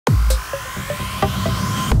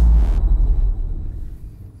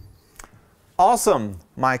Awesome!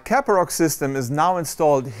 My CAPAROC system is now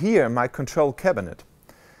installed here in my control cabinet.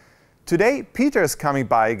 Today Peter is coming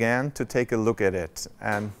by again to take a look at it.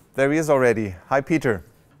 And there he is already. Hi Peter.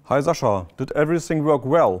 Hi Sascha. Did everything work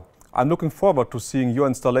well? I'm looking forward to seeing your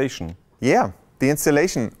installation. Yeah, the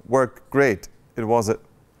installation worked great. It was a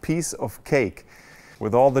piece of cake.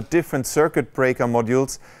 With all the different circuit breaker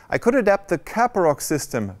modules, I could adapt the CAPAROC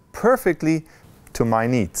system perfectly to my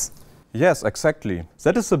needs. Yes, exactly.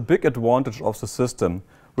 That is a big advantage of the system.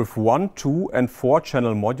 With 1, 2 and 4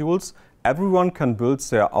 channel modules, everyone can build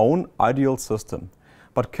their own ideal system.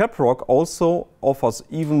 But CAPAROC also offers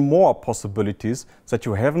even more possibilities that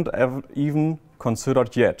you haven't even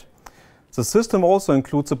considered yet. The system also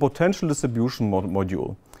includes a potential distribution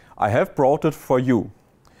module. I have brought it for you.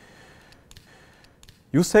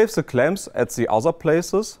 You save the clamps at the other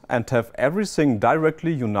places and have everything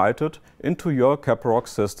directly united into your CAPAROC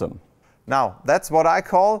system. Now, that's what I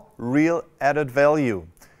call real added value.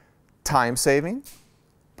 Time saving,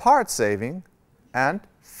 part saving and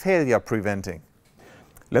failure preventing.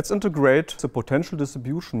 Let's integrate the potential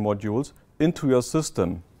distribution modules into your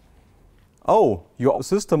system. Oh, your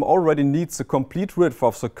system already needs a complete width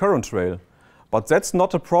of the current rail. But that's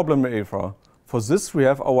not a problem, Eva. For this we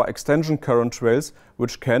have our extension current rails,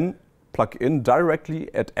 which can plug in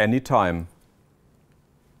directly at any time.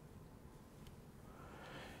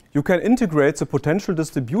 You can integrate the potential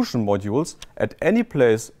distribution modules at any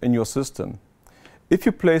place in your system. If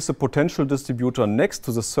you place the potential distributor next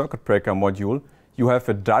to the circuit breaker module, you have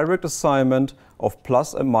a direct assignment of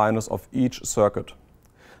plus and minus of each circuit.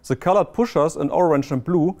 The colored pushers in orange and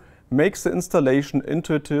blue makes the installation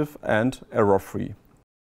intuitive and error-free.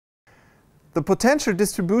 The potential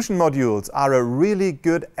distribution modules are a really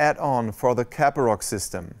good add-on for the CAPAROC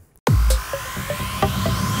system.